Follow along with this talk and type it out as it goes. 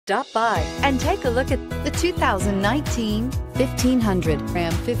Stop by and take a look at the 2019 1500.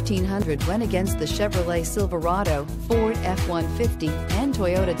 Ram 1500 went against the Chevrolet Silverado, Ford F-150, and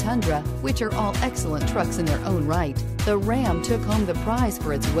Toyota Tundra, which are all excellent trucks in their own right. The Ram took home the prize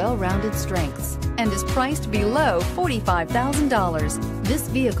for its well-rounded strengths and is priced below $45,000. This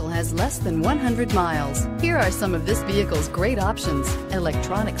vehicle has less than 100 miles. Here are some of this vehicle's great options: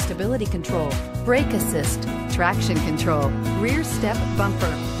 electronic stability control, brake assist, traction control, rear step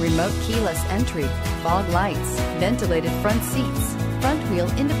bumper, remote keyless entry, fog lights, ventilated front seats, front wheel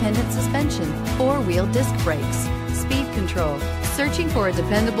independent suspension, four-wheel disc brakes, speed control. Searching for a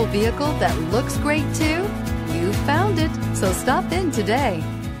dependable vehicle that looks great too? You found it, so stop in today.